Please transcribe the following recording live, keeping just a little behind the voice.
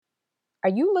Are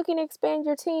you looking to expand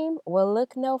your team? Well,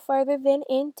 look no further than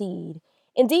Indeed.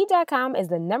 Indeed.com is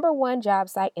the #1 job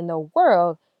site in the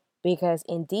world because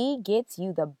Indeed gets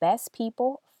you the best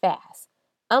people fast.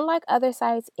 Unlike other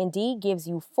sites, Indeed gives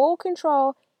you full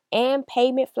control and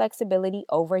payment flexibility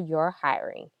over your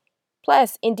hiring.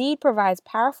 Plus, Indeed provides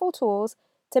powerful tools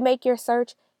to make your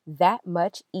search that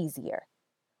much easier.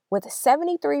 With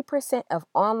 73% of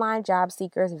online job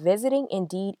seekers visiting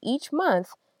Indeed each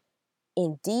month,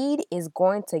 Indeed is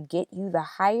going to get you the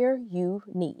hire you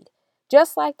need,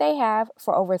 just like they have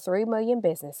for over 3 million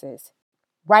businesses.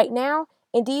 Right now,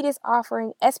 Indeed is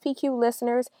offering SPQ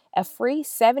listeners a free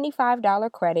 $75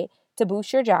 credit to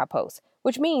boost your job post,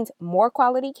 which means more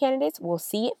quality candidates will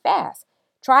see it fast.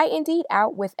 Try Indeed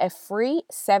out with a free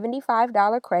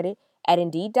 $75 credit at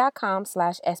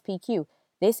Indeed.com/SPQ.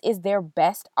 This is their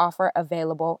best offer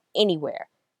available anywhere.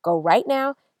 Go right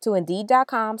now to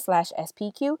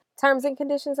Indeed.com/SPQ. Terms and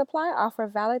conditions apply. Offer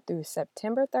valid through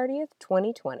September 30th,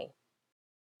 2020.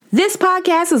 This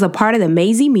podcast is a part of the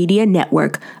Maisie Media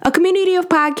Network, a community of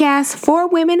podcasts for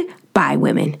women by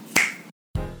women.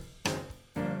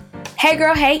 Hey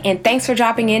girl, hey, and thanks for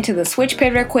dropping into the Switch,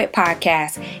 Pivot, or Quit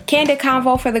podcast. Candid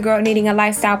convo for the girl needing a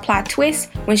lifestyle plot twist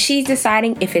when she's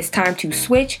deciding if it's time to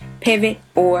switch, pivot,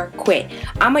 or quit.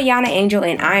 I'm Ayana Angel,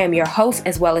 and I am your host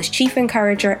as well as chief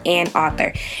encourager and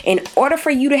author. In order for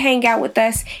you to hang out with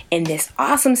us in this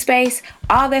awesome space,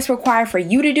 all that's required for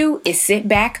you to do is sit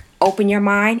back, open your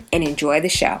mind, and enjoy the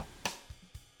show.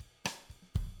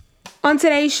 On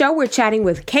today's show, we're chatting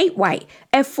with Kate White,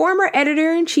 a former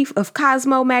editor-in-chief of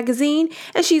Cosmo magazine,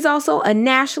 and she's also a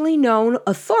nationally known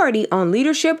authority on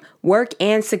leadership, work,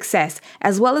 and success,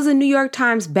 as well as a New York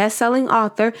Times bestselling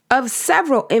author of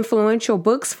several influential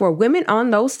books for women on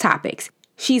those topics.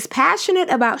 She's passionate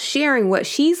about sharing what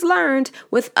she's learned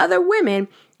with other women,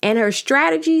 and her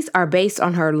strategies are based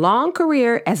on her long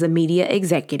career as a media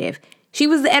executive. She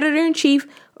was the editor-in-chief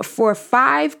for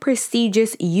 5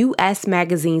 prestigious U.S.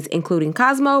 magazines, including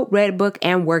Cosmo, Redbook,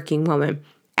 and Working Woman.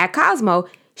 At Cosmo,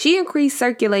 she increased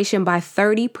circulation by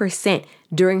 30%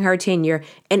 during her tenure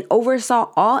and oversaw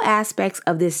all aspects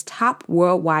of this top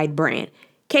worldwide brand.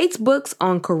 Kate's books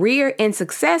on career and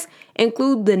success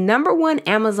include the #1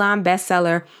 Amazon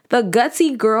bestseller, The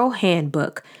Gutsy Girl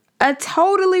Handbook, a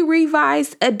totally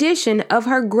revised edition of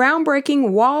her groundbreaking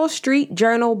Wall Street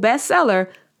Journal bestseller,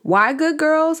 Why Good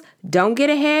Girls Don't Get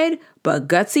Ahead, But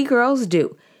Gutsy Girls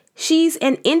Do. She's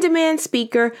an in-demand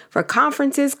speaker for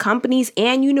conferences, companies,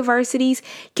 and universities.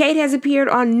 Kate has appeared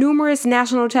on numerous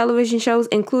national television shows,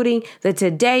 including The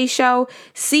Today Show,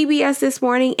 CBS This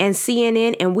Morning, and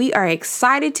CNN, and we are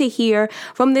excited to hear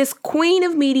from this queen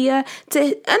of media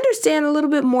to understand a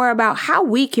little bit more about how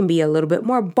we can be a little bit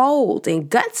more bold and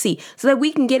gutsy so that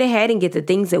we can get ahead and get the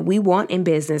things that we want in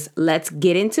business. Let's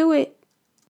get into it.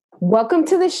 Welcome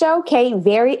to the show, Kate.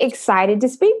 Very excited to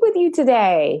speak with you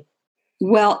today.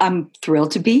 Well, I'm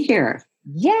thrilled to be here.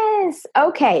 Yes.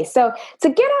 Okay. So to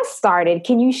get us started,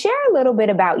 can you share a little bit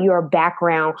about your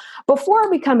background before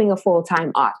becoming a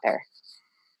full-time author?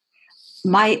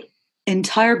 My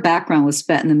entire background was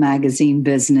spent in the magazine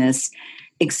business,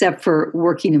 except for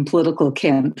working in political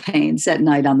campaigns at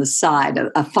night on the side,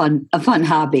 a fun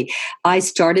hobby. I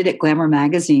started at Glamour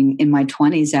magazine in my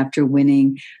 20s after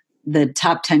winning the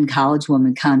top 10 college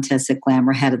woman contest that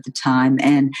Glamour had at the time.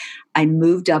 And I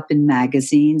moved up in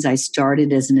magazines. I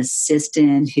started as an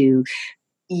assistant who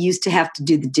used to have to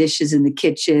do the dishes in the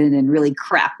kitchen and really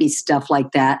crappy stuff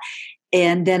like that.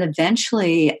 And then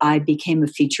eventually I became a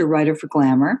feature writer for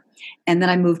Glamour. And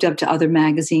then I moved up to other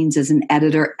magazines as an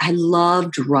editor. I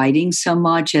loved writing so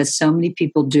much, as so many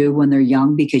people do when they're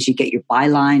young, because you get your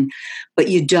byline, but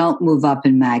you don't move up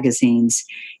in magazines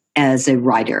as a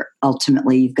writer.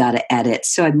 Ultimately, you've got to edit.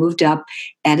 So I moved up.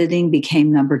 Editing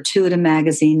became #2 at a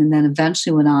magazine, and then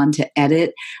eventually went on to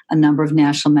edit a number of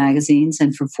national magazines.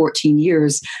 And for 14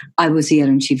 years, I was the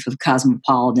editor-in-chief of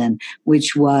Cosmopolitan,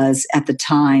 which was, at the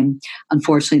time,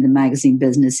 unfortunately, the magazine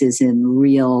business is in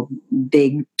real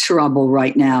big trouble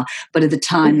right now. But at the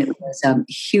time, it was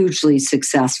hugely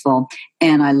successful,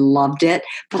 and I loved it.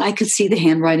 But I could see the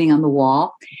handwriting on the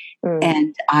wall,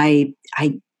 and I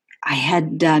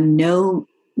had no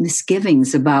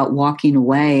misgivings about walking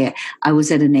away. I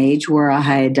was at an age where I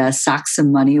had socked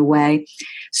some money away.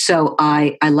 So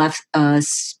I left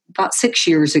about 6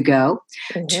 years ago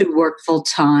to work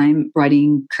full-time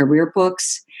writing career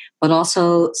books, but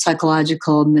also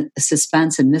psychological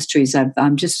suspense and mysteries.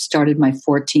 I'm just started my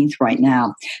 14th right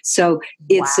now. So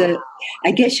it's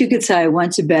I guess you could say I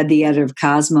went to bed the editor of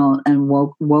Cosmo and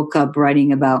woke up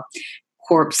writing about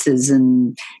corpses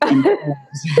and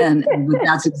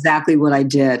that's exactly what I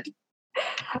did.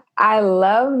 I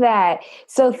love that.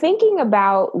 So thinking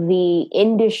about the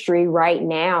industry right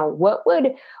now, what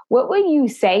would you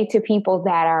say to people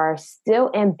that are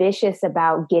still ambitious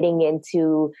about getting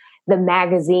into the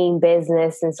magazine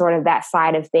business and sort of that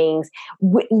side of things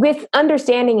with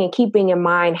understanding and keeping in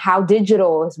mind how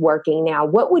digital is working now?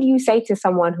 What would you say to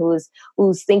someone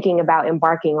who's thinking about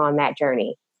embarking on that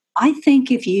journey? I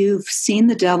think if you've seen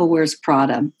The Devil Wears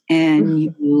Prada and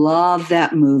you love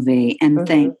that movie and Mhm.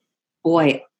 think,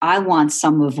 boy, I want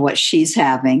some of what she's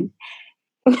having,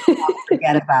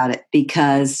 forget about it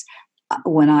because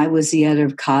when I was the editor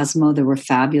of Cosmo, there were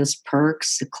fabulous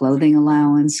perks, the clothing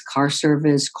allowance, car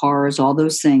service, cars, all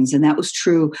those things. And that was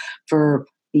true for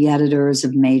the editors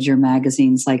of major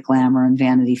magazines like Glamour and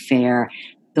Vanity Fair.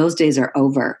 Those days are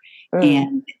over.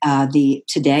 Mm. And the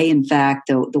today, in fact,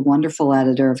 the wonderful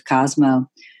editor of Cosmo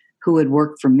who had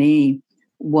worked for me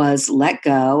was let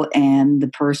go, and the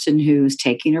person who's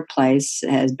taking her place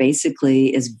has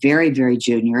basically is very, very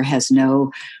junior, has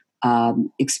no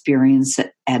experience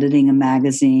at editing a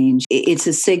magazine. It's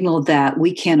a signal that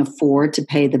we can't afford to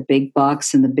pay the big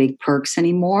bucks and the big perks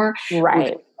anymore. We're going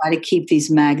Right. to try to keep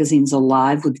these magazines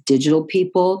alive with digital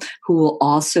people who will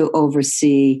also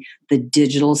oversee the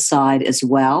digital side as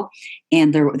well.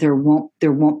 And there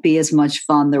won't be as much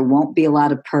fun. There won't be a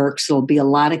lot of perks. There'll be a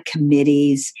lot of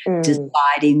committees Mm.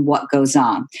 deciding what goes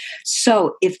on.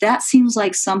 So if that seems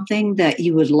like something that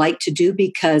you would like to do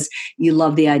because you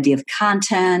love the idea of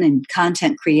content and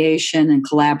content creation and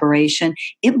collaboration,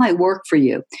 it might work for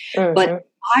you. But if Mhm.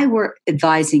 I were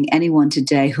advising anyone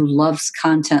today who loves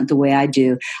content the way I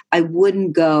do, I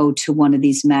wouldn't go to one of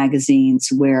these magazines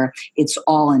where it's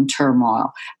all in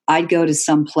turmoil. I'd go to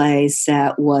some place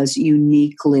that was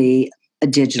uniquely a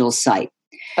digital site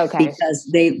Okay. because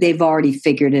they've already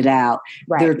figured it out.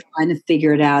 Right. They're trying to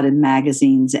figure it out in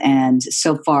magazines, and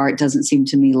so far it doesn't seem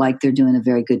to me like they're doing a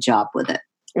very good job with it.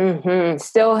 They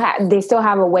still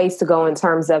have a ways to go in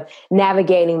terms of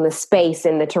navigating the space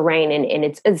and the terrain, and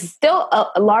it's still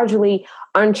a largely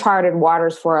uncharted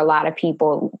waters for a lot of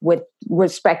people with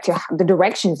respect to the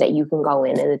directions that you can go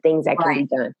in and the things that can Right.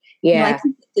 be done. I Yeah.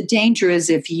 think the danger is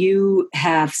if you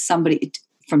have somebody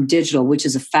from digital, which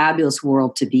is a fabulous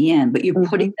world to be in, but you're Hmm.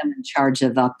 putting them in charge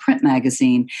of a print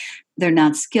magazine, they're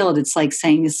not skilled. It's like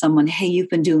saying to someone, hey, you've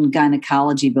been doing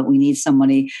gynecology, but we need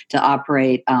somebody to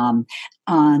operate on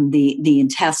the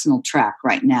intestinal tract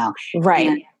right now. And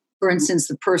Right. for instance,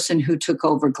 the person who took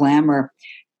over Glamour,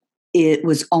 it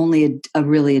was only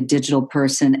really a digital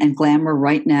person. And Glamour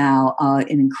right now, an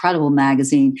incredible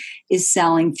magazine, is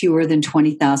selling fewer than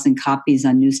 20,000 copies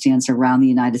on newsstands around the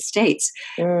United States.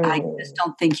 I just Mm.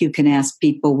 don't think you can ask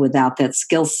people without that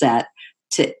skill set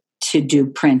to do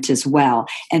print as well.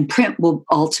 And print will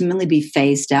ultimately be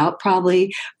phased out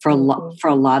probably Mhm. for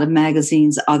a lot of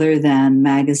magazines, other than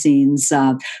magazines,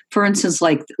 for instance,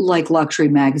 like luxury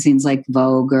magazines like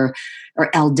Vogue or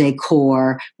Elle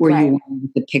Decor, where you Right.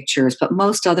 want the pictures. But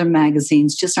most other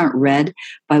magazines just aren't read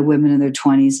by women in their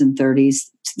 20s and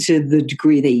 30s to the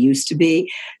degree they used to be.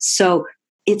 So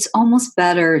it's almost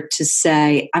better to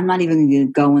say, I'm not even going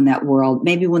to go in that world.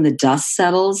 Maybe when the dust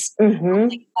settles, I'll Hmm.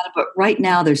 think about it. But right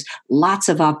now, there's lots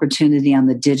of opportunity on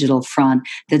the digital front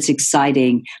that's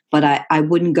exciting. But I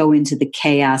wouldn't go into the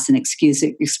chaos and excuse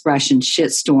expression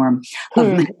shitstorm of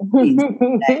magazines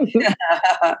today.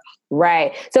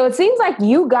 Right. So it seems like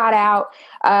you got out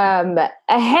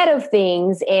ahead of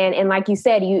things, and like you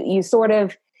said, you sort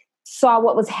of saw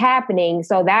what was happening.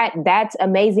 So that's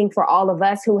amazing for all of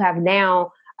us who have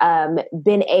now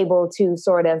been able to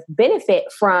sort of benefit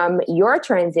from your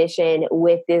transition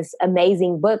with this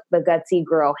amazing book, The Gutsy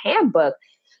Girl Handbook.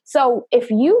 So,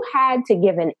 if you had to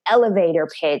give an elevator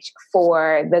pitch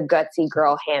for the Gutsy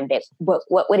Girl Handbook,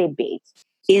 what would it be?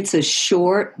 It's a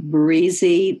short,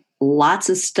 breezy, lots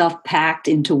of stuff packed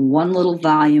into one little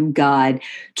volume guide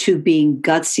to being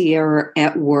gutsier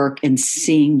at work and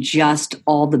seeing just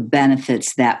all the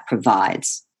benefits that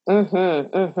provides.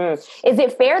 Is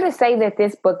it fair to say that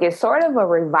this book is sort of a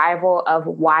revival of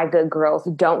Why Good Girls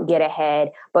Don't Get Ahead,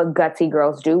 but Gutsy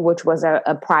Girls Do, which was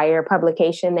a prior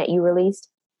publication that you released?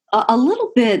 A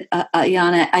little bit,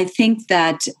 Yana. I think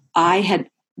that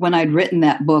when I'd written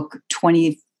that book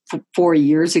 24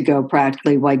 years ago,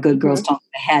 practically, Why Good Girls Hmm. Don't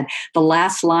Get Ahead, the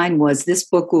last line was, this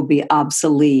book will be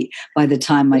obsolete by the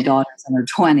time my daughter's in her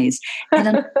 20s. And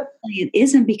unfortunately, it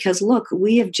isn't, because look,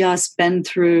 we have just been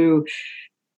through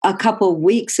a couple of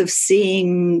weeks of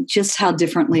seeing just how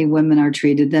differently women are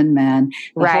treated than men.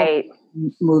 The whole Right.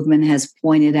 movement has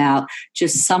pointed out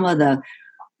just some of the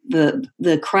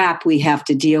crap we have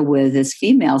to deal with as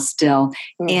females still.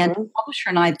 And the Hmm. publisher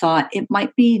and I thought it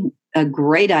might be a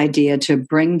great idea to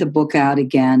bring the book out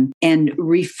again and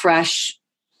refresh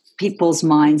people's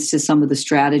minds to some of the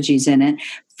strategies in it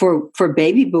for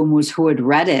baby boomers who had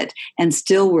read it and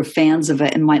still were fans of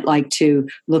it and might like to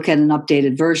look at an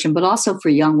updated version, but also for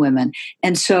young women.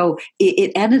 And so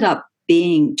it ended up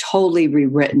being totally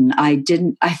rewritten. I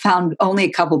found only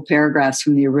a couple paragraphs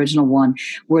from the original one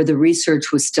where the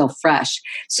research was still fresh.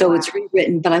 So wow. It's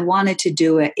rewritten, but I wanted to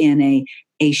do it in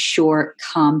a short,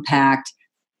 compact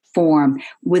form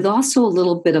with also a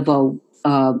little bit of a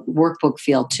workbook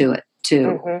feel to it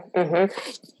too. Mm-hmm,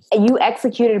 mm-hmm. You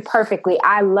executed perfectly.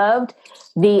 I loved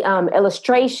the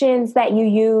illustrations that you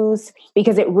used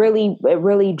because it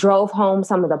really drove home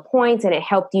some of the points, and it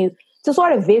helped you to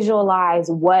sort of visualize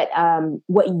what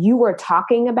you were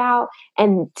talking about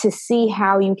and to see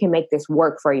how you can make this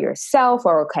work for yourself,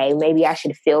 or, okay, maybe I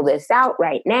should fill this out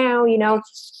right now,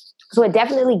 So it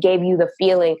definitely gave you the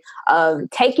feeling of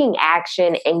taking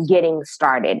action and getting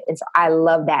started. And so I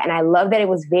love that. And I love that it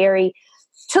was very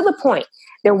to the point.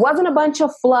 There wasn't a bunch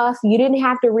of fluff. You didn't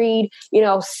have to read,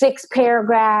 6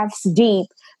 paragraphs deep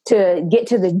to get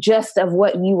to the gist of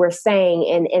what you were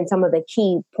saying and some of the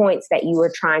key points that you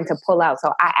were trying to pull out.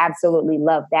 So I absolutely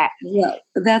love that. Yeah,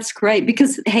 that's great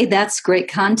because, hey, that's great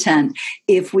content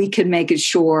if we could make it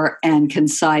short and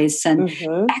concise. And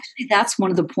actually, that's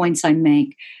one of the points I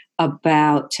make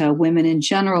about women in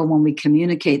general. When we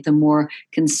communicate, the more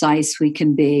concise we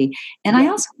can be. And I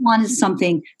also wanted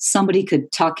something somebody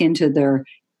could tuck into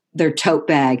their tote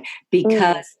bag,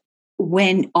 because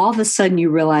when all of a sudden you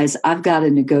realize I've got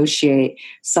to negotiate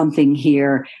something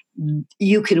here,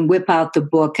 you can whip out the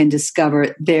book and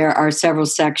discover there are several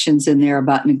sections in there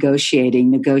about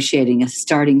negotiating a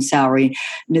starting salary,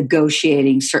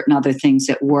 negotiating certain other things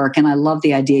at work. And I love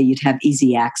the idea you'd have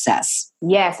easy access.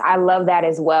 Yes, I love that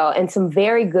as well. And some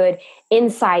very good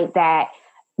insight that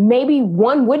maybe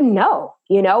one wouldn't know.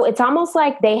 It's almost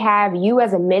like they have you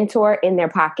as a mentor in their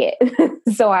pocket.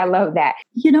 So I love that.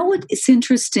 You know what is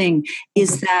interesting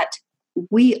is that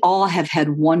we all have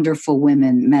had wonderful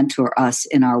women mentor us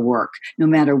in our work, no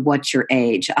matter what your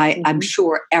age. I'm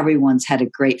sure everyone's had a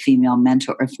great female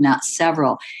mentor, if not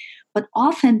several. But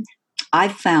often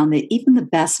I've found that even the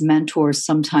best mentors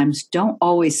sometimes don't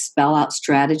always spell out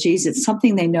strategies. It's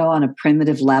something they know on a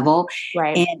primitive level.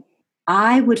 Right. And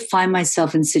I would find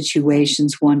myself in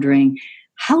situations wondering,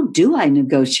 how do I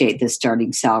negotiate this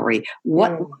starting salary?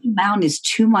 What amount is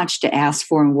too much to ask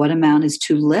for and what amount is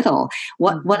too little?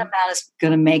 What amount is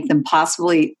going to make them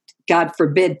possibly, God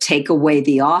forbid, take away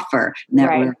the offer? And that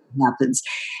rarely happens.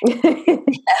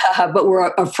 But we're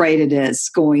afraid it is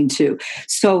going to.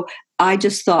 So I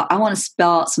just thought I want to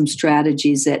spell out some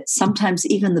strategies that sometimes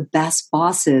even the best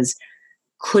bosses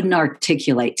couldn't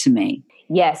articulate to me.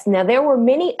 Yes. Now, there were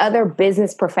many other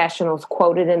business professionals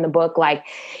quoted in the book, like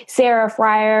Sarah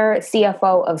Fryer,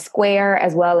 CFO of Square,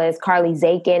 as well as Carly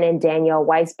Zakin and Danielle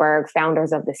Weisberg,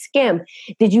 founders of The Skim.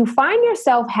 Did you find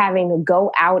yourself having to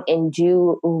go out and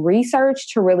do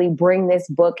research to really bring this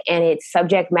book and its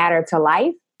subject matter to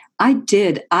life? I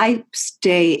did. I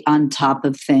stay on top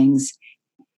of things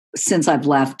since I've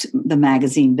left the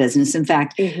magazine business. In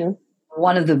fact,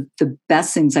 one of the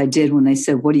best things I did when they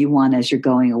said, what do you want as your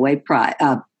going away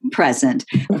present?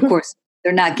 Of course,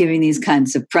 they're not giving these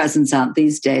kinds of presents out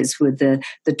these days with the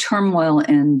turmoil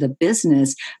in the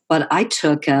business. But I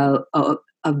took a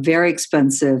very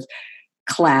expensive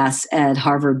class at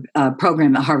Harvard,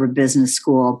 program at Harvard Business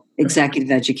School,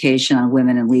 executive education on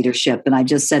women in leadership. And I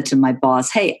just said to my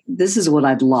boss, hey, this is what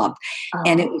I'd love.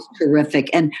 And it was terrific.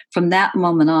 And from that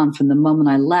moment on, from the moment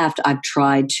I left, I've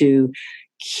tried to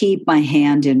keep my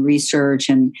hand in research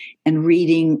and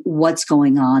reading what's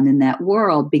going on in that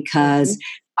world, because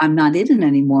I'm not in it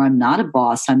anymore. I'm not a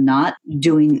boss. I'm not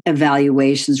doing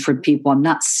evaluations for people. I'm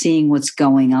not seeing what's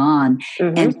going on.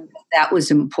 And that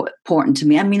was important to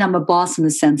me. I mean, I'm a boss in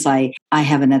the sense I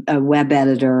have a web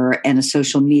editor and a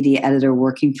social media editor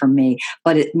working for me,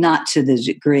 but not to the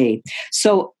degree.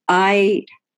 So I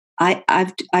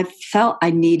felt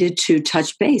I needed to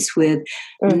touch base with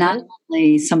not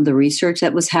only some of the research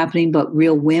that was happening, but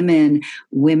real women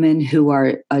who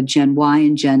are Gen Y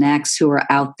and Gen X who are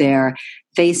out there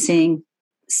facing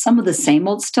some of the same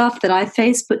old stuff that I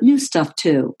face, but new stuff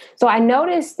too. So I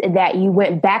noticed that you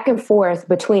went back and forth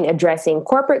between addressing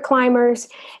corporate climbers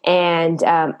and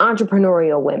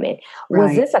entrepreneurial women. Right.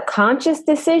 Was this a conscious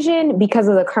decision because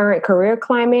of the current career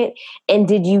climate? And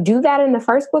did you do that in the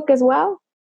first book as well?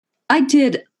 I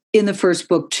did in the first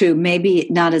book too, maybe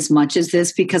not as much as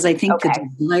this, because I think the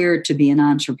desire to be an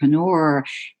entrepreneur,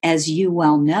 as you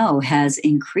well know, has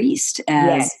increased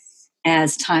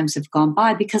as times have gone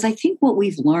by. Because I think what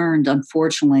we've learned,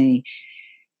 unfortunately,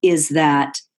 is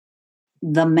that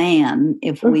the man,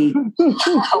 if we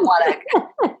want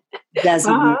to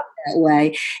designate that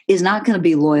way, is not going to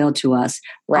be loyal to us.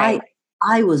 Right.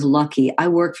 I was lucky. I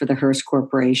worked for the Hearst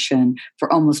Corporation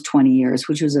for almost 20 years,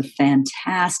 which was a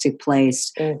fantastic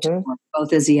place to work,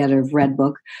 both as the editor of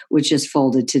Redbook, which just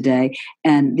folded today,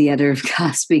 and the editor of,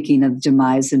 speaking of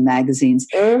demise in magazines,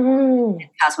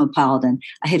 Cosmopolitan.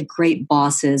 I had great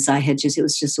bosses. It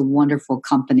was just a wonderful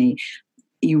company.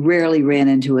 You rarely ran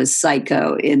into a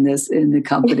psycho in the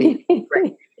company.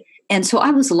 And so I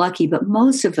was lucky, but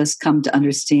most of us come to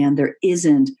understand there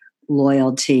isn't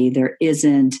loyalty. There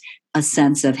isn't a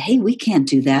sense of, hey, we can't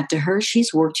do that to her.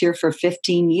 She's worked here for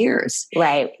 15 years.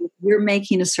 Right. You're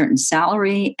making a certain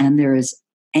salary and there is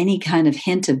any kind of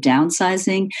hint of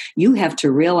downsizing, you have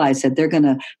to realize that they're going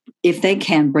to, if they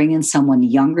can, bring in someone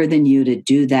younger than you to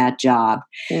do that job.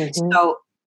 So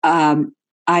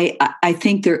I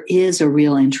think there is a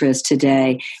real interest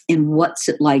today in what's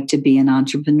it like to be an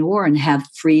entrepreneur and have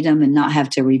freedom and not have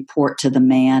to report to the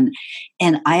man.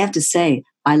 And I have to say,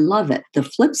 I love it. The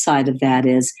flip side of that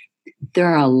is there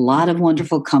are a lot of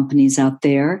wonderful companies out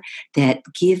there that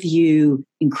give you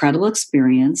incredible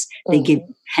experience. They give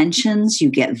you pensions, you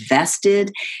get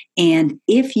vested. And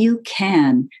if you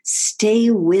can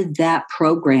stay with that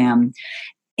program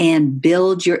and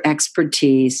build your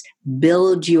expertise,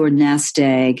 build your nest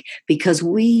egg, because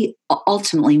we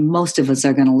ultimately, most of us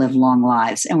are going to live long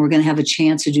lives and we're going to have a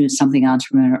chance to do something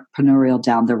entrepreneurial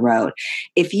down the road.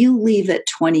 If you leave at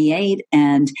 28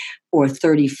 or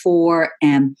 34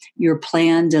 and your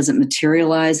plan doesn't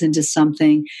materialize into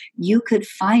something, you could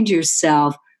find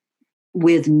yourself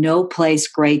with no place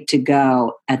great to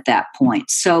go at that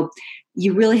point. So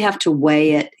you really have to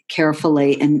weigh it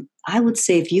carefully. And I would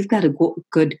say if you've got a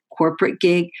good corporate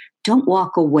gig, don't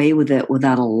walk away with it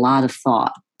without a lot of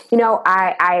thought.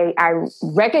 I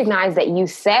recognize that you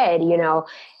said,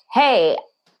 hey,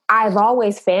 I've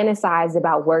always fantasized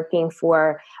about working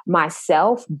for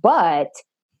myself, but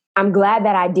I'm glad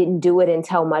that I didn't do it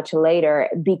until much later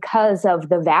because of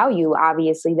the value,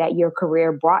 obviously, that your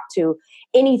career brought to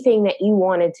anything that you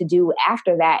wanted to do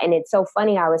after that. And it's so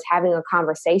funny. I was having a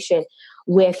conversation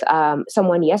with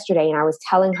someone yesterday, and I was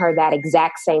telling her that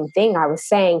exact same thing. I was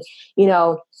saying,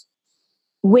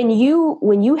 when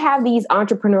you have these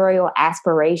entrepreneurial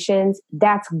aspirations,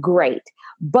 that's great.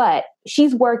 But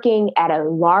she's working at a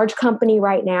large company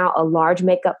right now, a large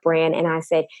makeup brand. And I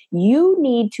said, you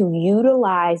need to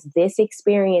utilize this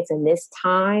experience and this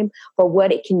time for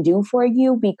what it can do for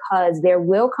you, because there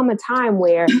will come a time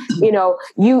where, you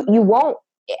won't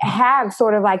have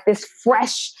sort of like this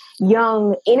fresh,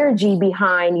 young energy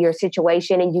behind your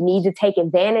situation. And you need to take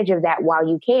advantage of that while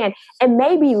you can, and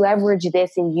maybe leverage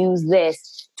this and use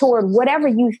this toward whatever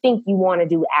you think you want to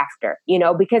do after,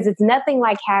 because it's nothing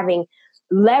like having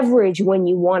leverage when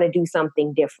you want to do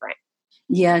something different.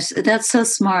 Yes, that's so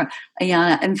smart,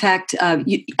 Ayana. In fact,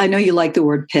 I know you like the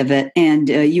word pivot, and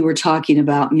you were talking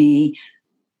about me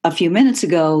a few minutes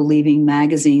ago leaving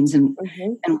magazines and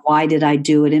why did I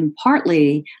do it? And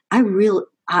partly,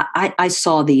 I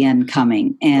saw the end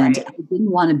coming, and I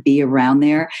didn't want to be around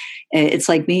there. It's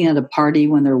like being at a party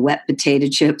when there are wet potato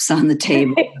chips on the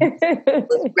table.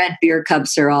 Red beer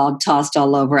cups are all tossed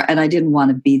all over, and I didn't want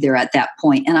to be there at that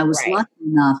point. And I was lucky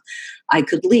enough I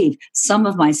could leave. Some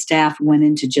of my staff went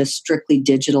into just strictly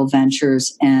digital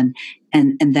ventures, and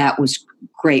that was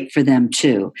great for them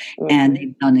too. And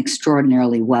they've done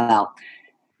extraordinarily well.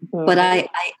 But I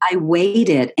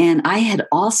waited, and I had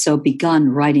also begun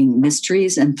writing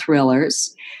mysteries and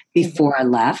thrillers before I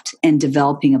left and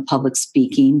developing a public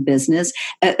speaking business.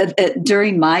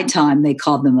 During my time, they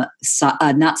called them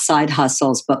not side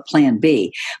hustles, but Plan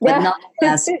B. But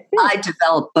nonetheless, I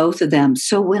developed both of them.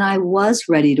 So when I was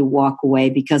ready to walk away,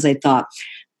 because I thought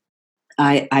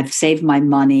I've saved my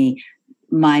money,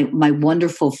 my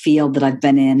wonderful field that I've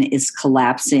been in is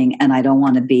collapsing, and I don't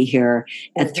want to be here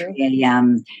at 3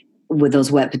 a.m. with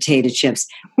those wet potato chips.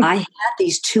 I had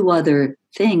these two other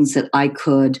things that I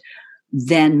could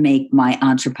then make my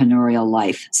entrepreneurial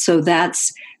life. So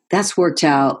that's worked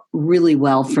out really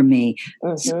well for me.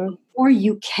 So, or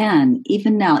you can,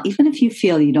 even now, even if you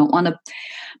feel you don't want to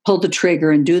pull the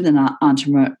trigger and do the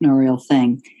entrepreneurial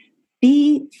thing,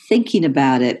 be thinking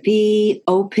about it. Be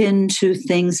open to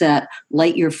things that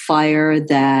light your fire,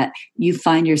 that you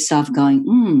find yourself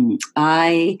going,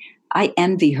 I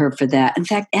envy her for that. In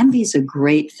fact, envy is a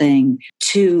great thing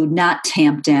to not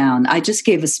tamp down. I just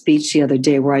gave a speech the other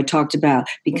day where I talked about,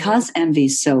 because envy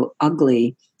is so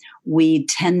ugly, we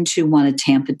tend to want to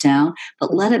tamp it down,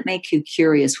 but let it make you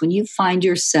curious. When you find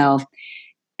yourself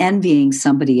envying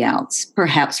somebody else,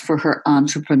 perhaps for her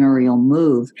entrepreneurial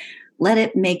move, let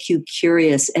it make you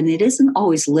curious. And it isn't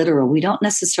always literal. We don't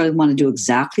necessarily want to do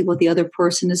exactly what the other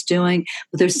person is doing,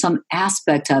 but there's some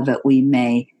aspect of it we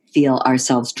may feel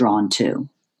ourselves drawn to.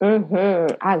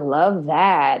 I love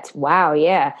that. Wow.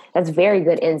 Yeah. That's very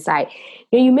good insight.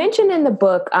 Now, you mentioned in the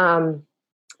book,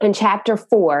 in chapter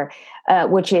 4,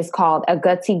 which is called "A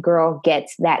Gutsy Girl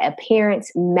Gets That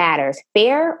Appearance Matters,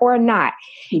 Fair or Not."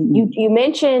 You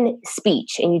mention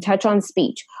speech and you touch on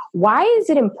speech. Why is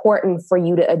it important for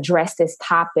you to address this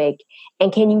topic?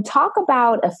 And can you talk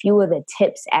about a few of the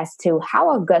tips as to how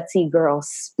a gutsy girl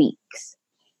speaks?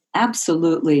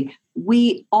 Absolutely.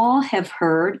 We all have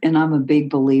heard, and I'm a big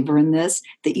believer in this,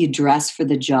 that you dress for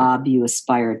the job you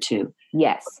aspire to.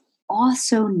 Yes.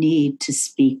 Also need to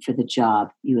speak for the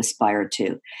job you aspire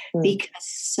to, because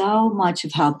so much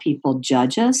of how people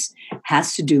judge us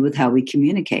has to do with how we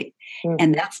communicate.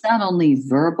 And that's not only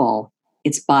verbal,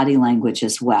 it's body language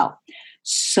as well.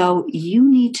 So you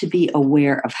need to be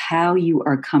aware of how you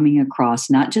are coming across,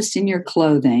 not just in your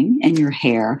clothing and your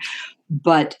hair,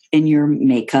 but in your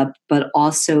makeup, but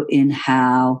also in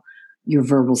how your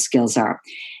verbal skills are.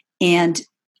 And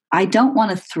I don't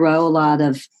want to throw a lot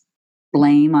of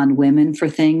blame on women for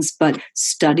things, but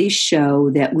studies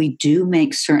show that we do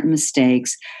make certain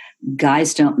mistakes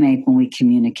guys don't make when we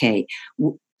communicate.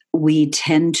 We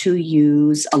tend to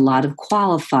use a lot of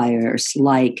qualifiers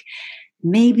like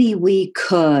maybe we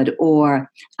could, or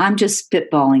I'm just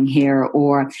spitballing here,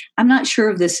 or I'm not sure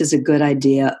if this is a good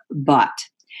idea, but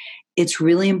it's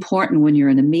really important when you're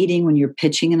in a meeting, when you're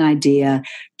pitching an idea,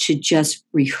 to just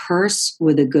rehearse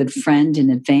with a good friend in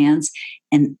advance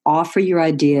and offer your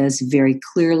ideas very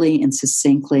clearly and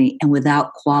succinctly and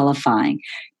without qualifying.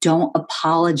 Don't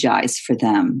apologize for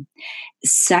them.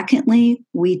 Secondly,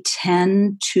 we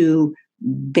tend to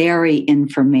bury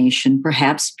information,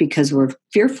 perhaps because we're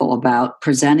fearful about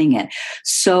presenting it.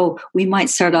 So we might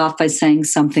start off by saying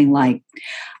something like,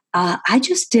 I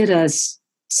just did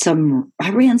I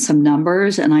ran some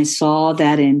numbers and I saw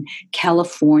that in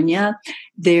California,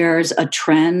 there's a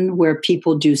trend where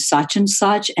people do such and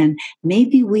such, and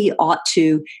maybe we ought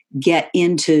to get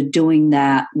into doing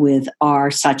that with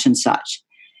our such and such.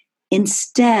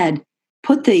 Instead,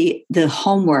 put the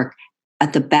homework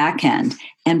at the back end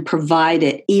and provide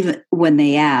it even when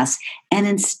they ask, and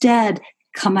instead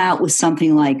come out with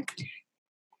something like,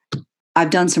 I've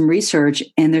done some research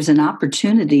and there's an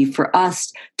opportunity for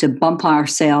us to bump our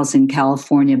sales in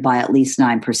California by at least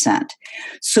 9%.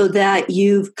 So that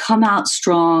you've come out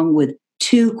strong with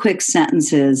 2 quick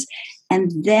sentences, and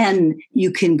then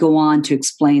you can go on to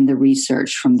explain the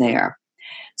research from there.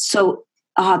 So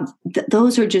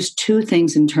those are just 2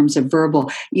 things in terms of verbal.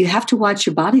 You have to watch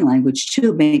your body language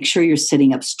too. Make sure you're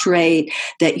sitting up straight,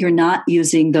 that you're not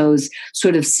using those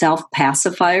sort of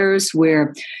self-pacifiers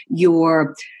where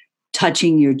you're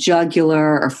touching your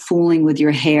jugular or fooling with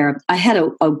your hair. I had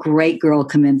a great girl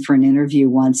come in for an interview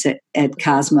once at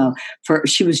Cosmo.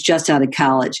 She was just out of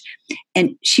college,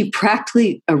 and she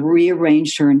practically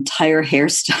rearranged her entire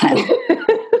hairstyle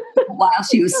while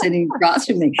she was sitting across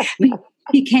from me. I mean,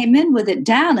 he came in with it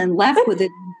down and left with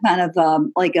it kind of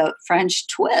like a French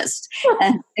twist.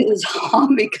 And it was all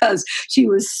because she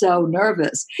was so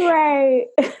nervous. Right.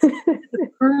 The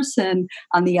person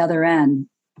on the other end,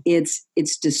 it's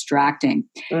distracting.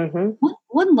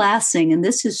 One last thing, and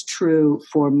this is true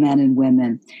for men and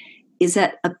women, is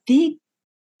that a big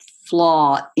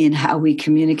flaw in how we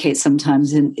communicate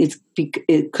sometimes, and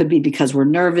it could be because we're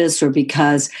nervous or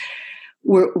because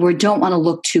we don't want to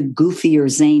look too goofy or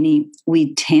zany,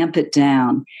 we tamp it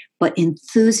down. But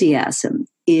enthusiasm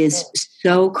is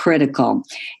so critical.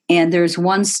 And there's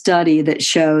one study that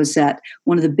shows that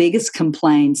one of the biggest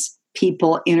complaints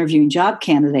people interviewing job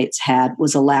candidates had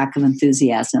was a lack of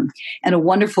enthusiasm. And a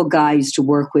wonderful guy I used to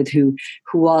work with who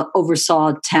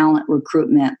oversaw talent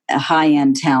recruitment, a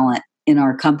high-end talent in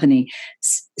our company,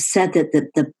 said that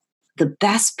the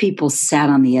best people sat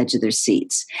on the edge of their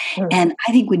seats. And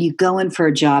I think when you go in for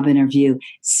a job interview,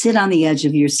 sit on the edge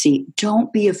of your seat.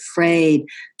 Don't be afraid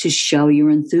to show your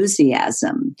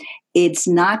enthusiasm. It's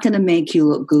not going to make you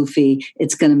look goofy.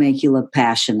 It's going to make you look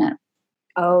passionate.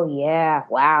 Oh, yeah.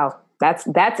 Wow. That's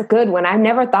a good one. I've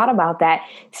never thought about that,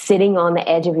 sitting on the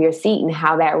edge of your seat and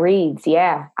how that reads.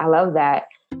 Yeah, I love that.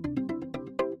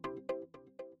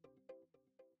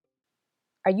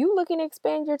 Are you looking to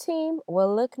expand your team?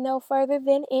 Well, look no further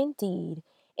than Indeed.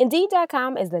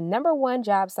 Indeed.com is the #1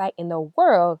 job site in the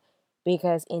world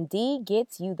because Indeed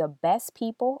gets you the best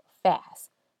people fast.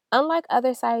 Unlike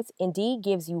other sites, Indeed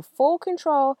gives you full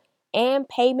control and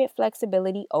payment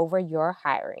flexibility over your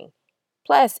hiring.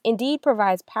 Plus, Indeed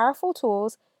provides powerful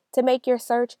tools to make your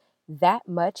search that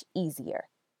much easier.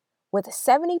 With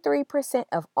 73%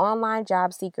 of online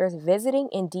job seekers visiting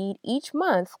Indeed each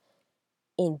month,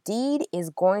 Indeed is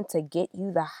going to get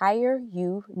you the hire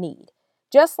you need,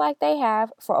 just like they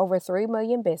have for over 3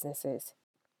 million businesses.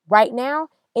 Right now,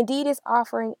 Indeed is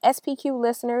offering SPQ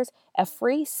listeners a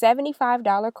free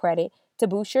 $75 credit to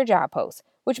boost your job post,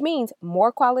 which means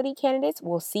more quality candidates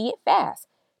will see it fast.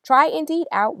 Try Indeed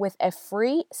out with a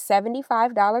free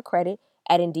 $75 credit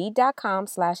at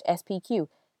Indeed.com/SPQ.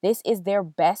 This is their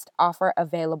best offer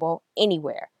available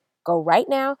anywhere. Go right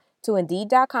now to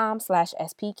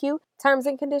Indeed.com/SPQ. Terms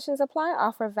and conditions apply.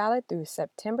 Offer valid through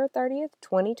September 30th,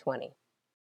 2020.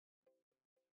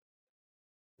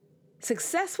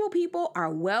 Successful people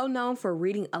are well known for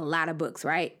reading a lot of books,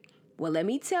 right? Well, let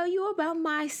me tell you about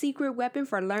my secret weapon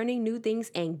for learning new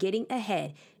things and getting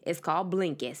ahead. It's called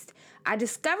Blinkist. I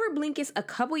discovered Blinkist a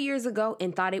couple years ago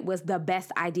and thought it was the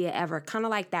best idea ever. Kind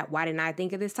of like that, why didn't I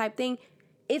think of this type thing?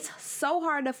 It's so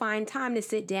hard to find time to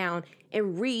sit down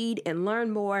and read and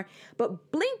learn more,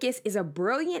 but Blinkist is a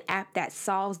brilliant app that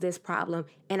solves this problem,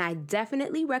 and I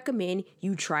definitely recommend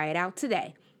you try it out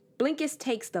today. Blinkist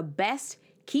takes the best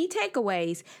key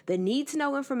takeaways, the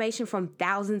need-to-know information from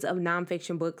thousands of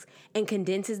nonfiction books, and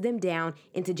condenses them down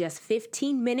into just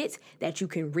 15 minutes that you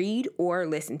can read or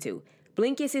listen to.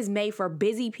 Blinkist is made for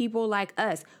busy people like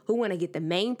us who want to get the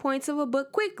main points of a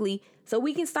book quickly so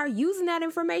we can start using that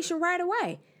information right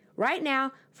away. Right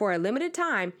now, for a limited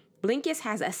time, Blinkist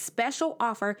has a special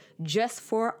offer just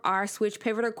for our Switch,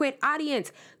 Pivot, or Quit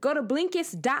audience. Go to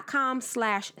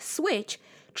Blinkist.com/switch.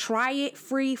 Try it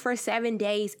free for 7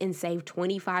 days and save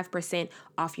 25%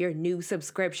 off your new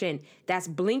subscription. That's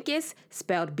Blinkist,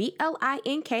 spelled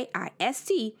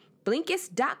Blinkist,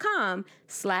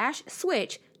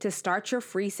 Blinkist.com/switch to start your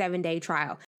free 7-day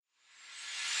trial.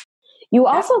 You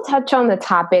also touch on the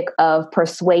topic of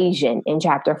persuasion in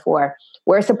chapter 4,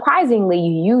 where surprisingly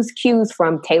you use cues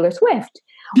from Taylor Swift.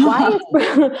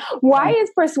 Why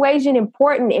is persuasion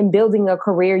important in building a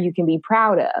career you can be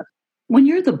proud of? When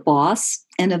you're the boss,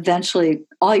 and eventually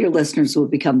all your listeners will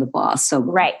become the boss. So,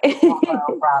 right.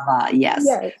 brava, yes.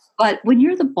 But when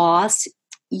you're the boss,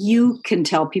 you can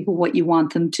tell people what you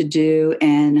want them to do,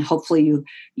 and hopefully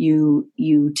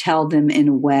you tell them in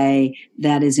a way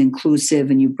that is inclusive,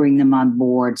 and you bring them on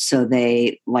board so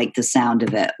they like the sound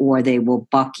of it, or they will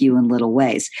buck you in little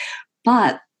ways.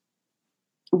 But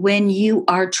when you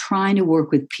are trying to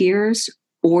work with peers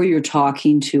or you're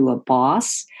talking to a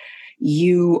boss,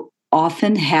 you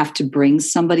often have to bring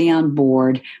somebody on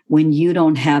board when you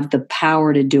don't have the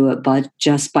power to do it, but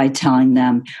just by telling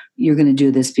them, you're going to do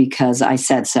this because I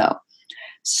said so.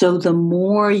 So the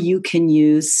more you can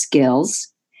use skills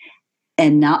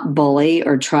and not bully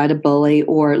or try to bully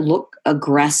or look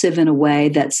aggressive in a way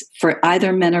that's for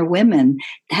either men or women,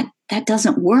 that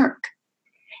doesn't work.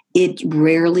 It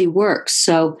rarely works.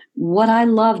 So what I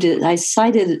loved is I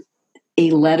cited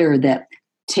a letter that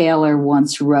Taylor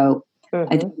once wrote,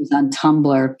 I think it was on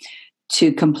Tumblr,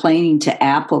 to complaining to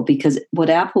Apple, because what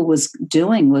Apple was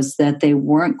doing was that they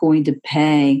weren't going to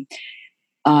pay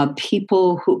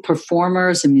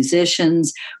performers and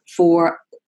musicians for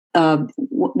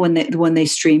when they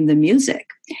stream the music.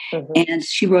 And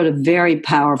she wrote a very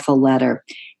powerful letter.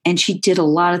 And she did a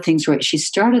lot of things right. She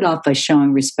started off by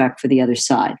showing respect for the other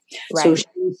side. Right. So she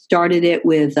started it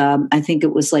with, I think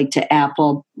it was like to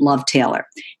Apple, love Taylor.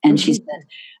 And she said,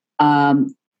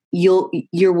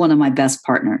 you're one of my best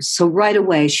partners. So right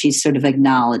away, she's sort of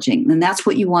acknowledging. And that's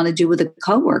what you want to do with a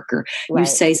coworker. Right. You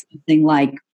say something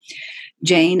like,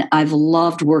 Jane, I've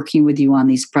loved working with you on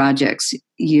these projects.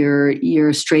 You're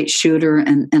a straight shooter,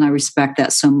 and I respect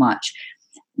that so much.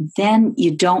 Then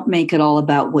you don't make it all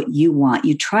about what you want.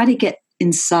 You try to get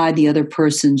inside the other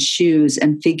person's shoes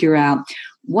and figure out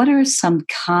what are some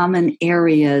common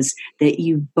areas that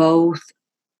you both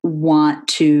want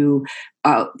to,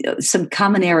 some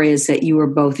common areas that you are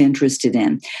both interested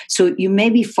in. So you may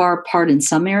be far apart in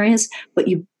some areas, but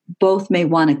you both may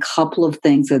want a couple of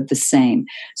things that are the same.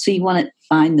 So you want to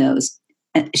find those.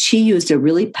 And she used a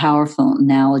really powerful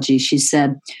analogy. She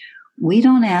said, we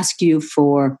don't ask you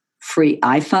for free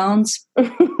iPhones.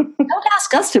 Don't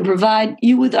ask us to provide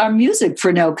you with our music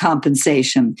for no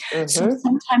compensation. So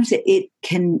sometimes it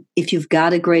can, if you've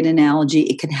got a great analogy,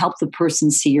 it can help the person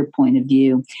see your point of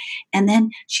view. And then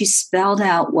she spelled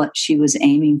out what she was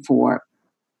aiming for.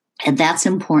 And that's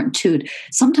important too.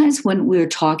 Sometimes when we're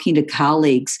talking to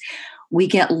colleagues, we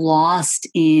get lost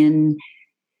in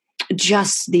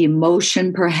just the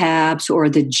emotion perhaps, or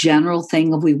the general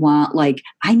thing of we want, like,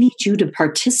 I need you to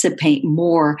participate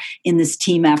more in this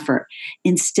team effort.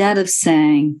 Instead of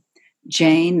saying,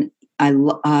 Jane, I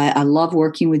love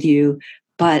working with you,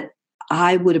 but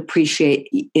I would appreciate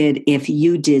it if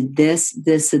you did this,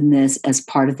 this, and this as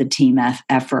part of the team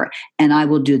effort, and I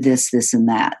will do this, this, and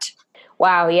that.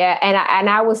 Wow, yeah, and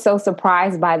I was so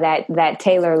surprised by that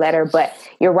Taylor letter. But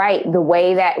you're right, the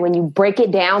way that when you break it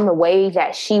down, the way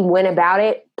that she went about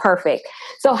it, perfect.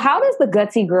 So, how does the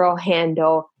Gutsy girl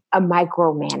handle a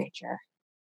micromanager?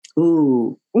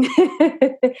 Ooh,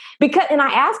 because, and I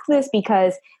ask this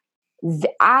because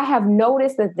I have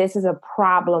noticed that this is a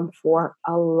problem for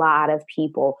a lot of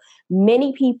people.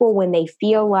 Many people, when they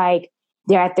feel like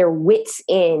they're at their wits'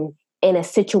 end in a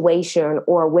situation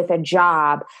or with a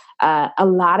job, a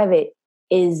lot of it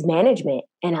is management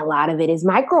and a lot of it is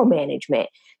micromanagement.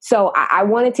 So I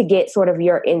wanted to get sort of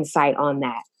your insight on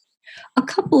that. a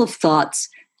couple of thoughts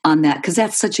on that, because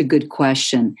that's such a good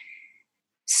question.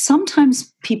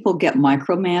 Sometimes people get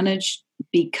micromanaged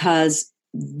because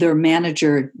their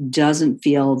manager doesn't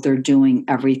feel they're doing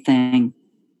everything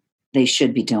they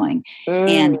should be doing.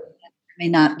 And may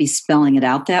not be spelling it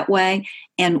out that way.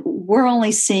 And we're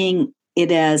only seeing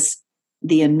it as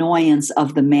the annoyance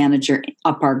of the manager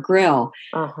up our grill.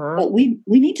 But we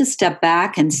need to step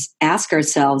back and ask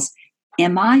ourselves,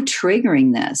 am I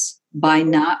triggering this by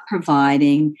not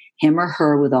providing him or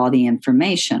her with all the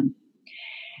information?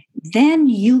 Then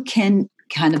you can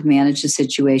kind of manage the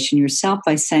situation yourself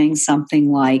by saying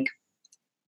something like,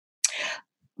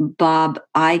 Bob,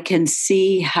 I can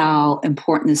see how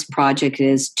important this project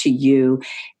is to you,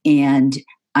 and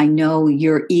I know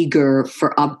you're eager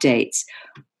for updates.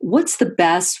 What's the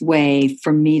best way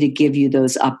for me to give you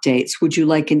those updates? Would you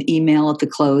like an email at the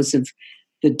close of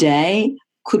the day?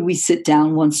 Could we sit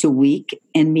down once a week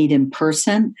and meet in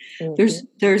person?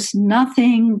 There's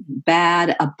nothing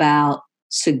bad about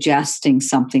suggesting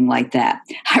something like that.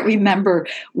 I remember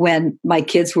when my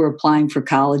kids were applying for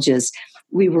colleges,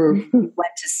 we went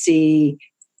to see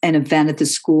an event at the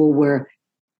school where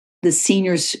the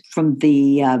seniors from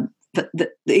the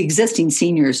existing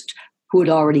seniors who had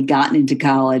already gotten into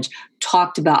college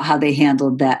talked about how they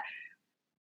handled that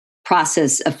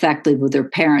process effectively with their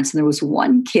parents. And there was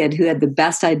one kid who had the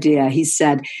best idea. He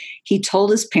said he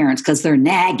told his parents, because they're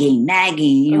nagging,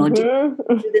 do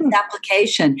this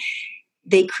application.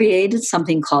 They created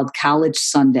something called College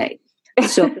Sunday.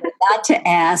 So not to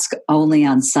ask only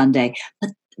on Sunday,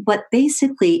 but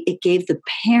basically it gave the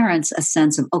parents a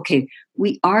sense of, okay,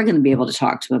 we are going to be able to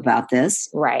talk to them about this.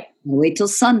 Right. Wait till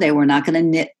Sunday. We're not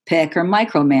going to nitpick or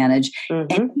micromanage.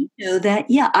 And you know that,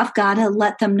 I've got to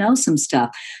let them know some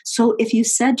stuff. So if you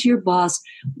said to your boss,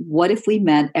 what if we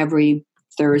met every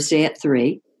Thursday at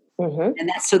 3? And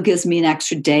that still gives me an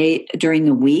extra day during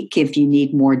the week if you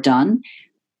need more done.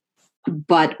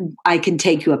 But I can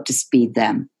take you up to speed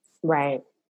then. Right.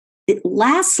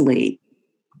 Lastly,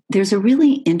 there's a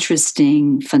really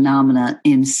interesting phenomena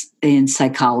in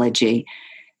psychology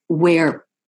where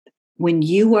when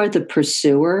you are the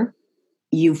pursuer,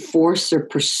 you force the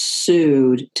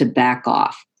pursued to back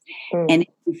off. And if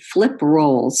you flip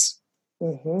roles,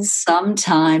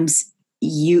 sometimes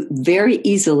you very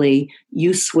easily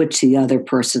you switch the other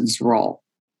person's role.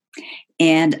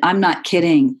 And I'm not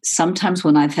kidding. Sometimes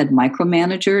when I've had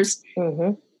micromanagers,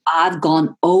 I've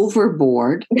gone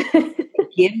overboard,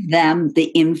 give them the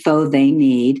info they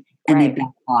need, and they back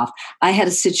off. I had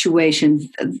a situation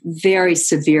very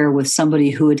severe with somebody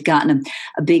who had gotten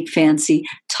a big fancy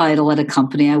title at a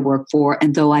company I work for.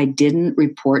 And though I didn't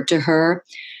report to her,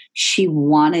 she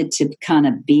wanted to kind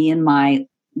of be in my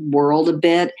world a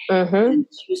bit. And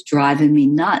she was driving me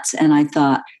nuts. And I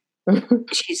thought,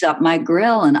 she's up my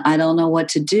grill and I don't know what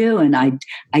to do. And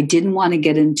I didn't want to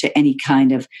get into any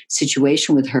kind of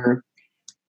situation with her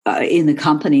in the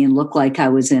company and look like I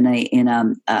was in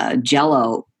a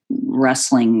Jello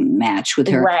wrestling match with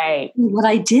her. Right. What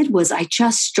I did was I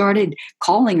just started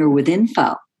calling her with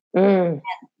info. And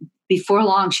before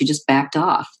long, she just backed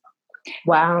off.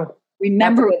 Wow.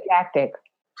 Remember, that's a good tactic.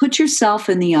 Put yourself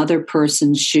in the other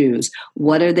person's shoes.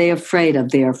 What are they afraid of?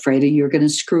 They're afraid that you're going to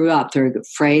screw up. They're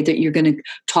afraid that you're going to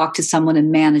talk to someone in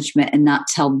management and not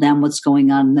tell them what's going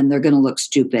on, and then they're going to look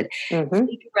stupid.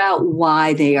 Figure out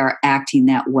why they are acting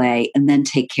that way and then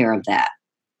take care of that.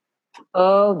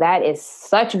 Oh, that is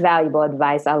such valuable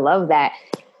advice. I love that.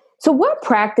 So what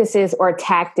practices or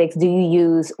tactics do you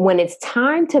use when it's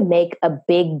time to make a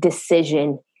big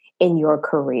decision in your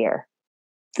career?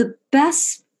 The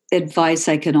best advice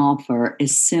I can offer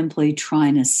is simply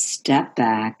trying to step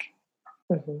back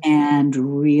and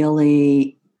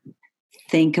really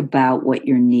think about what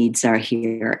your needs are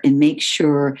here and make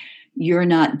sure you're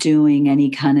not doing any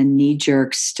kind of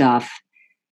knee-jerk stuff,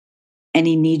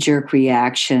 any knee-jerk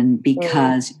reaction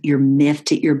because you're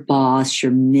miffed at your boss,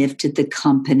 you're miffed at the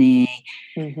company.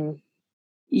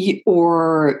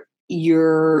 or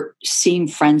you're seeing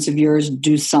friends of yours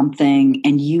do something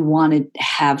and you want to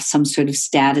have some sort of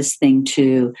status thing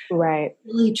too. Right.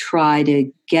 Really try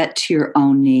to get to your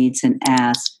own needs and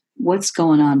ask, what's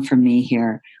going on for me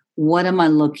here? What am I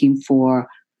looking for?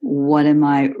 What am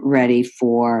I ready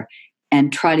for?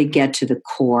 And try to get to the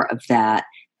core of that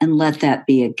and let that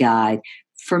be a guide.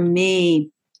 For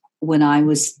me, when I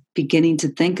was beginning to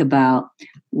think about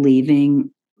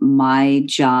leaving my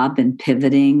job and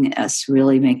pivoting, us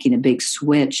really making a big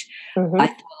switch, I thought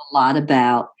a lot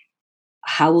about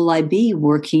how will I be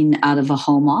working out of a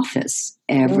home office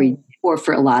or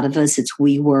for a lot of us, it's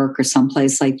WeWork or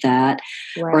someplace like that,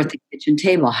 or at the kitchen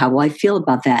table. How will I feel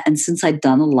about that? And since I'd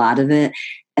done a lot of it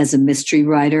as a mystery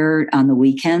writer on the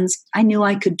weekends, I knew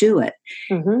I could do it.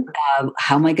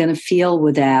 How am I going to feel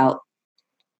without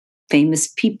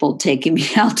famous people taking me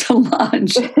out to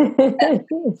lunch?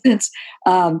 Since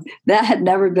that had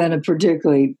never been a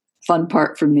particularly fun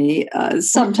part for me,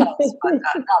 sometimes, but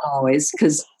not always,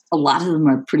 because a lot of them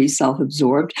are pretty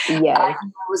self-absorbed. Yes. I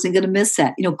wasn't going to miss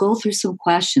that. Go through some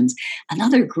questions.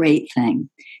 Another great thing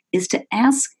is to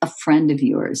ask a friend of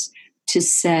yours to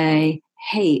say,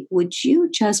 hey, would you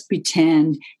just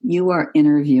pretend you are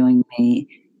interviewing me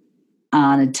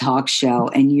on a talk show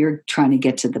and you're trying to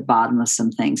get to the bottom of some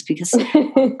things? Because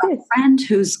a friend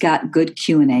who's got good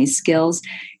Q&A skills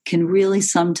can really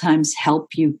sometimes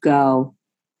help you go,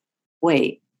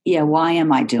 wait, yeah, why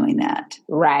am I doing that?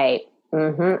 Right.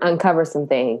 Uncover some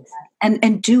things.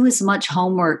 And do as much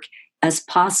homework as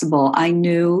possible. I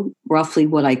knew roughly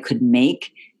what I could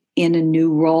make in a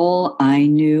new role. I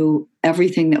knew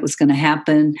everything that was going to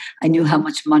happen. I knew how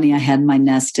much money I had in my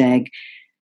nest egg.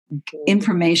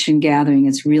 Information gathering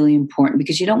is really important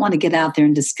because you don't want to get out there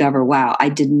and discover, wow, I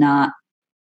did not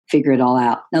figure it all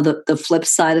out. Now, the flip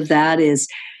side of that is,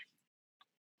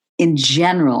 in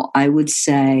general, I would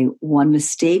say one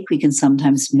mistake we can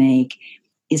sometimes make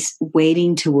is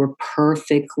waiting till we're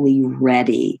perfectly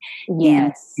ready.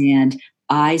 Yes. And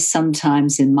I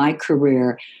sometimes in my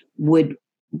career would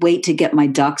wait to get my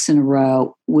ducks in a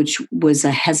row, which was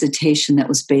a hesitation that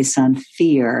was based on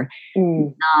fear,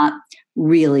 not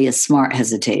really a smart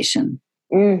hesitation.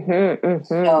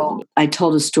 So I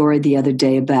told a story the other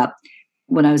day about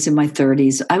when I was in my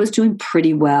 30s. I was doing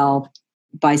pretty well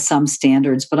by some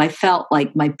standards, but I felt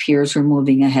like my peers were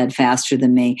moving ahead faster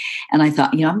than me. And I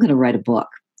thought, I'm going to write a book.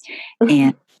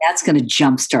 And that's going to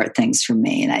jumpstart things for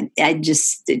me. And I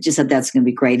just said that's going to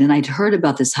be great. And I'd heard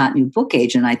about this hot new book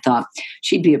agent. I thought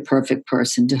she'd be a perfect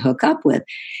person to hook up with.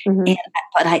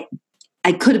 But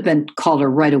I could have been called her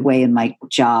right away in my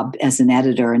job as an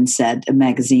editor and said, a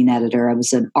magazine editor. I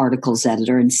was an articles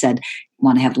editor and said,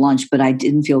 want to have lunch, but I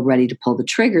didn't feel ready to pull the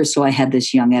trigger. So I had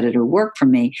this young editor work for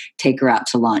me, take her out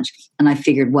to lunch. And I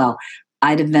figured, well,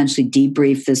 I'd eventually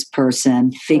debrief this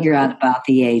person, figure out about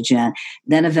the agent.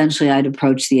 Then eventually I'd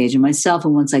approach the agent myself.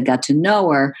 And once I got to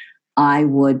know her, I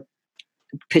would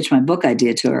pitch my book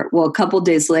idea to her. Well, a couple of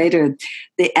days later,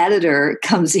 the editor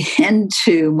comes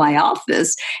into my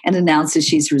office and announces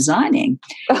she's resigning.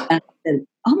 And I said,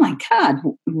 oh my God,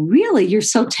 really? You're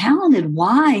so talented.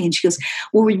 Why? And she goes,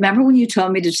 well, remember when you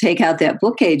told me to take out that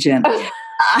book agent?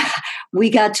 We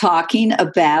got talking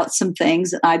about some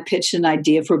things. I pitched an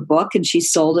idea for a book and she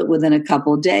sold it within a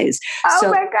couple of days. Oh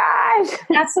my gosh.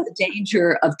 That's the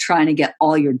danger of trying to get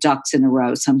all your ducks in a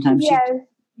row. Sometimes you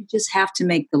just have to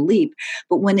make the leap.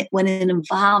 But when it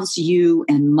involves you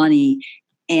and money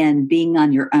and being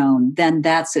on your own, then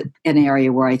that's an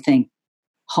area where I think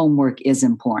homework is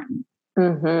important.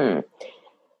 So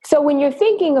when you're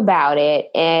thinking about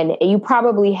it, and you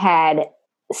probably had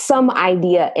some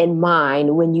idea in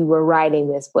mind when you were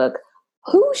writing this book,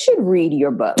 who should read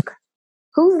your book?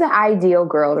 Who's the ideal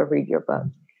girl to read your book?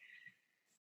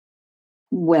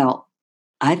 Well,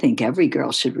 I think every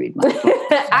girl should read my book.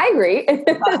 I agree.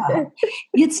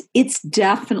 It's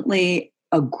definitely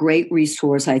a great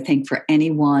resource, I think, for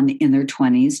anyone in their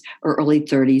 20s or early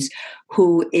 30s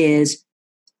who is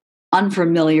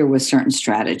unfamiliar with certain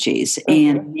strategies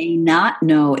and may not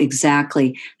know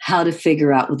exactly how to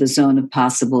figure out what the zone of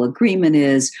possible agreement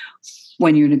is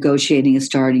when you're negotiating a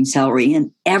starting salary.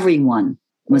 And everyone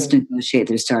must negotiate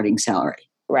their starting salary.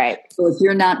 Right. So if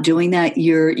you're not doing that,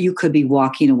 you could be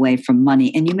walking away from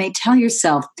money. And you may tell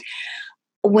yourself,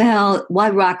 well, why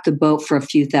rock the boat for a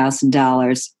few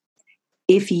 $1,000s?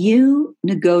 If you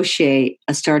negotiate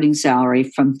a starting salary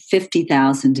from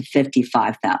 $50,000 to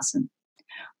 $55,000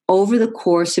 over the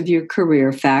course of your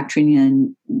career, factoring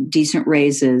in decent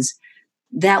raises,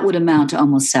 that would amount to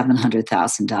almost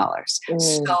 $700,000.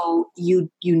 So you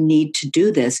need to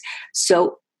do this.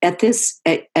 So at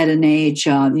an age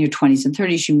in your 20s and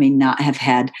 30s, you may not have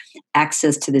had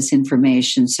access to this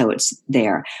information, so it's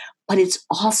there. But it's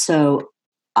also,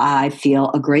 I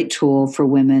feel, a great tool for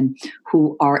women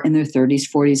who are in their 30s,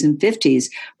 40s, and 50s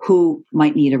who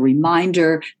might need a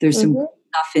reminder. There's some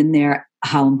stuff in there,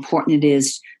 how important it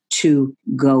is to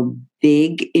go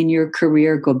big in your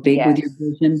career, go big with your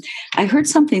vision. I heard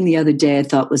something the other day I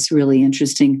thought was really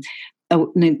interesting. A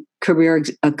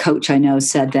coach I know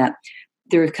said that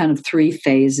there are kind of three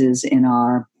phases in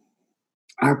our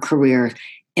career.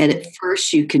 And at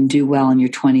first, you can do well in your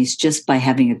 20s just by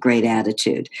having a great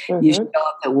attitude. You show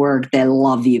up at work, they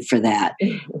love you for that.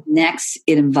 Next,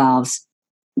 it involves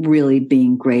really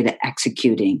being great at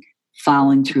executing,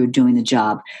 following through, doing the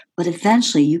job. But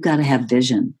eventually, you've got to have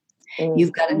vision.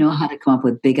 You've got to know how to come up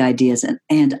with big ideas.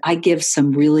 And I give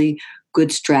some really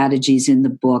good strategies in the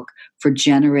book for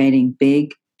generating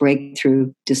big,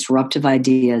 breakthrough, disruptive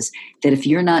ideas that if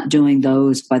you're not doing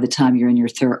those by the time you're in your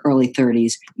early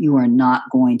 30s, you are not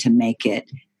going to make it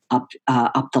up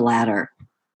the ladder.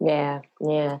 Yeah.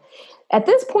 At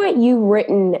this point, you've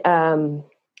written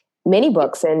many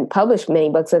books and published many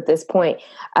books at this point.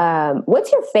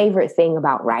 What's your favorite thing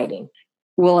about writing?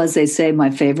 Well, as they say, my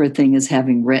favorite thing is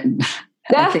having written.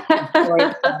 I think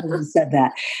Victoria probably said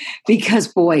that. Because,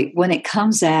 boy, when it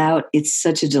comes out, it's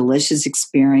such a delicious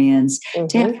experience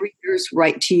to have readers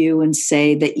write to you and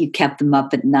say that you kept them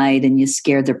up at night and you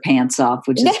scared their pants off,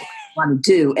 which is what I want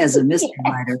to do as a mystery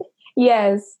writer.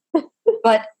 Yes.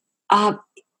 But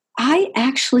I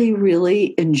actually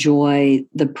really enjoy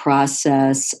the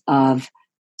process of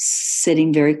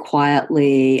sitting very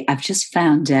quietly. I've just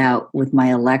found out with my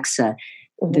Alexa,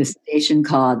 the station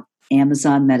called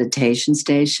Amazon Meditation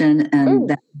Station, and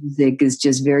that music is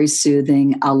just very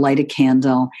soothing. I'll light a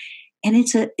candle, and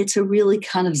it's a really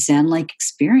kind of Zen-like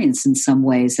experience in some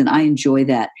ways, and I enjoy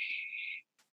that.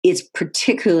 It's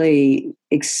particularly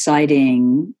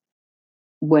exciting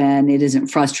when it isn't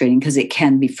frustrating, because it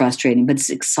can be frustrating, but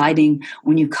it's exciting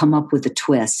when you come up with a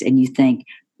twist and you think,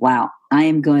 wow, I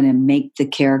am going to make the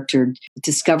character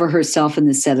discover herself in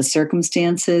this set of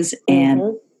circumstances, and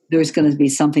there's going to be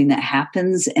something that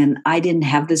happens, and I didn't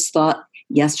have this thought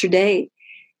yesterday.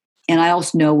 And I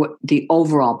also know what the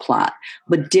overall plot,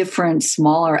 but different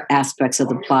smaller aspects of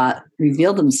the plot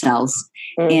reveal themselves.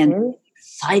 And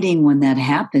exciting when that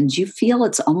happens. You feel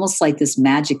it's almost like this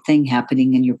magic thing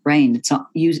happening in your brain.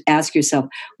 You ask yourself,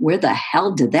 where the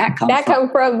hell did that come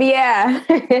from? Yeah.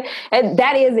 And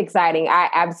that is exciting. I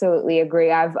absolutely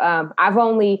agree. I've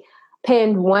only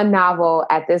penned one novel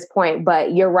at this point,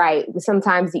 but you're right.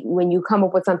 Sometimes when you come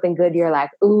up with something good, you're like,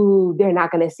 ooh, they're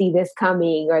not going to see this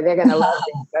coming, or they're going to love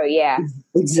it. So yeah.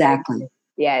 Exactly.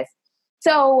 Yes.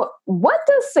 So what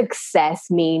does success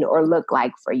mean or look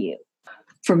like for you?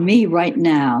 For me right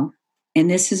now, and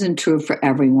this isn't true for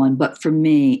everyone, but for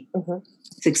me,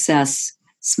 success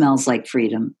smells like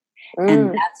freedom. And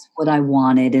that's what I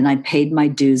wanted. And I paid my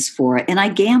dues for it. And I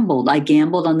gambled. I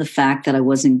gambled on the fact that I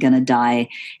wasn't going to die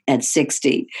at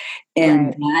 60.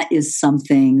 And that is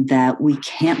something that we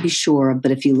can't be sure of.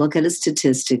 But if you look at it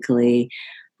statistically,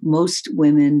 most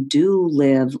women do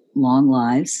live long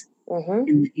lives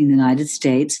in the United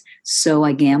States. So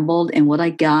I gambled. And what I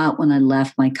got when I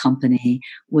left my company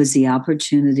was the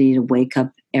opportunity to wake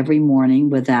up every morning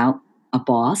without a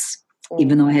boss.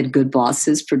 Even though I had good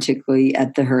bosses, particularly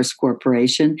at the Hearst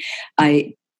Corporation,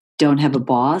 I don't have a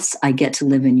boss. I get to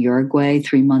live in Uruguay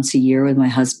 3 months a year with my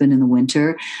husband in the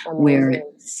winter, where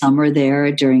it's summer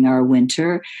there during our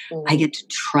winter. I get to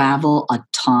travel a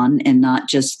ton, and not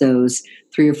just those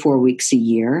 3 or 4 weeks a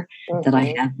year that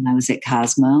I had when I was at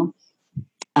Cosmo.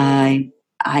 I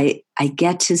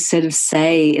get to sort of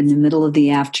say in the middle of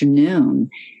the afternoon,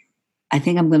 I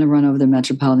think I'm going to run over the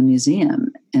Metropolitan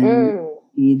Museum and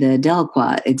the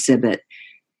Delacroix exhibit.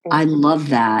 I love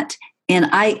that. And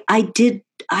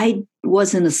I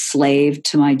wasn't a slave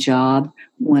to my job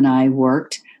when I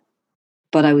worked,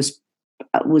 but I was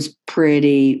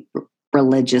pretty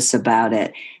religious about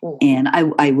it. And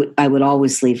I would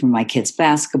always leave for my kids'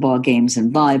 basketball games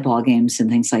and volleyball games and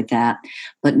things like that.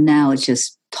 But now it's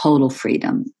just total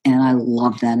freedom. And I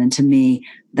love that. And to me,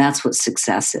 that's what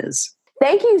success is.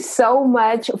 Thank you so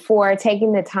much for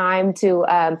taking the time to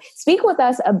speak with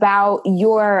us about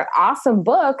your awesome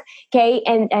book, Kate,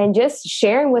 and just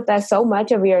sharing with us so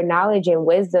much of your knowledge and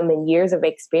wisdom and years of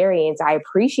experience. I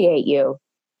appreciate you.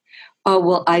 Oh,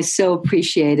 well, I so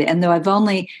appreciate it. And though I've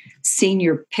only seen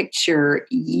your picture,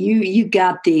 you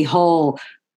got the whole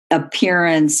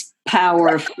appearance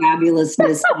power,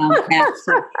 fabulousness.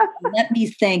 So let me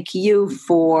thank you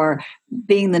for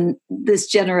being this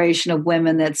generation of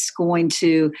women that's going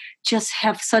to just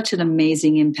have such an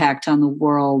amazing impact on the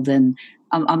world. And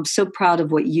I'm so proud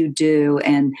of what you do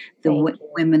and the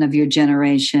women of your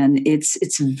generation.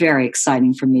 It's very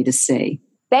exciting for me to see.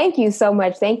 Thank you so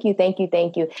much. Thank you, thank you,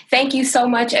 thank you. Thank you so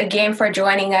much again for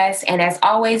joining us. And as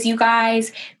always, you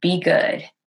guys, be good.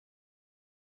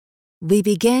 We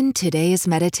begin today's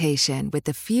meditation with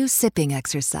a few sipping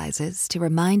exercises to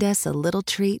remind us a little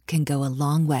treat can go a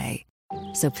long way.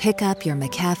 So pick up your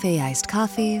McCafe iced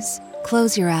coffees,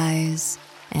 close your eyes,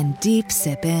 and deep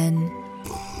sip in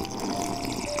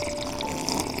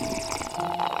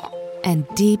and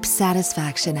deep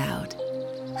satisfaction out.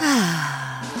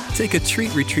 Take a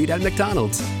treat retreat at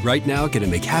McDonald's. Right now, get a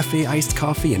McCafe iced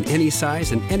coffee in any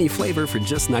size and any flavor for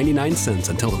just 99 cents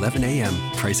until 11 a.m.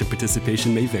 Price of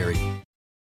participation may vary.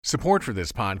 Support for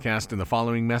this podcast and the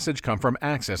following message come from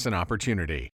Access and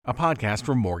Opportunity, a podcast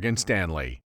from Morgan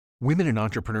Stanley. Women and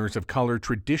entrepreneurs of color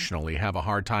traditionally have a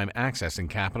hard time accessing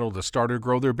capital to start or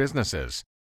grow their businesses.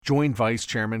 Join Vice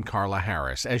Chairman Carla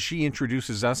Harris as she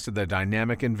introduces us to the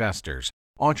dynamic investors,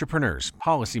 entrepreneurs,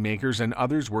 policymakers, and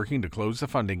others working to close the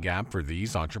funding gap for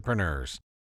these entrepreneurs.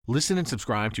 Listen and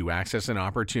subscribe to Access and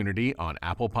Opportunity on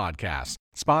Apple Podcasts,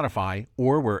 Spotify,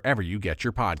 or wherever you get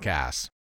your podcasts.